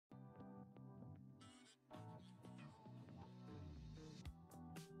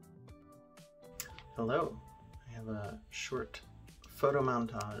Hello, I have a short photo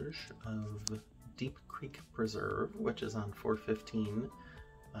montage of Deep Creek Preserve, which is on 415.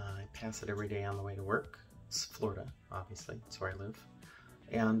 I pass it every day on the way to work. It's Florida, obviously, it's where I live.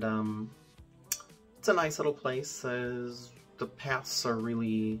 And it's a nice little place. The paths are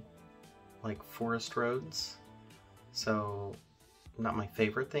really like forest roads, so not my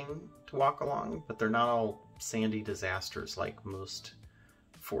favorite thing to walk along, but they're not all sandy disasters like most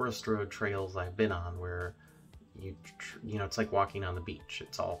forest road trails I've been on, where you know, it's like walking on the beach.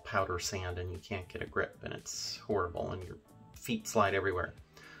 It's all powder sand and you can't get a grip and it's horrible and your feet slide everywhere.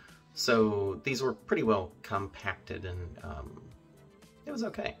 So these were pretty well compacted and it was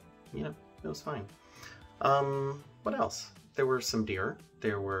okay, you know, it was fine. What else? There were some deer.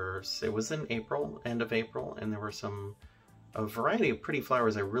 It was in April, end of April, and there were a variety of pretty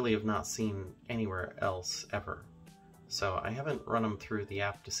flowers I really have not seen anywhere else ever. So I haven't run them through the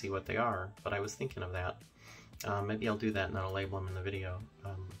app to see what they are, but I was thinking of that. Maybe I'll do that and I'll label them in the video.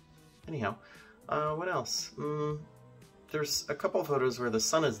 Anyhow, what else? There's a couple photos where the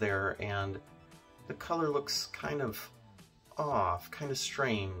sun is there and the color looks kind of off, kind of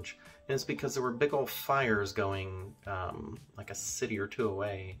strange. And it's because there were big old fires going like a city or two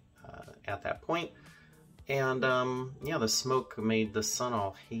away at that point. And yeah, the smoke made the sun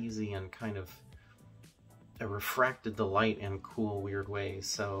all hazy and kind of refracted the light in cool, weird ways.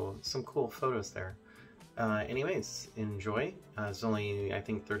 So some cool photos there. Anyways, enjoy. It's only, I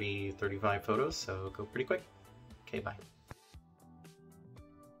think, 35 photos, so go pretty quick. Okay, bye.